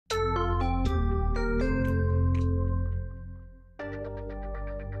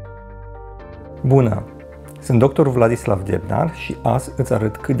Bună! Sunt dr. Vladislav Debnar și azi îți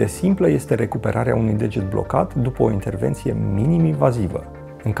arăt cât de simplă este recuperarea unui deget blocat după o intervenție minim-invazivă.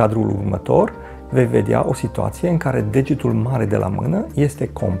 În cadrul următor vei vedea o situație în care degetul mare de la mână este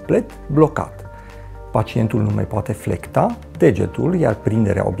complet blocat. Pacientul nu mai poate flecta degetul, iar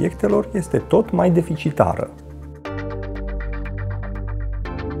prinderea obiectelor este tot mai deficitară.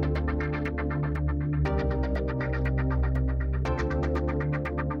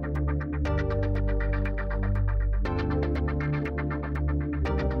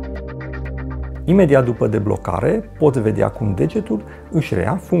 Imediat după deblocare, poți vedea cum degetul își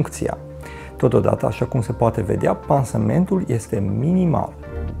reia funcția. Totodata, așa cum se poate vedea, pansamentul este minimal.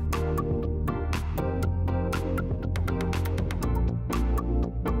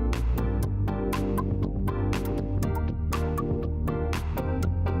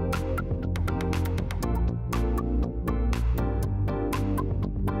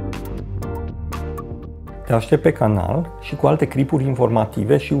 Te aștept pe canal și cu alte clipuri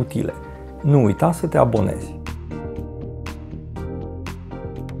informative și utile. Nu uita să te abonezi!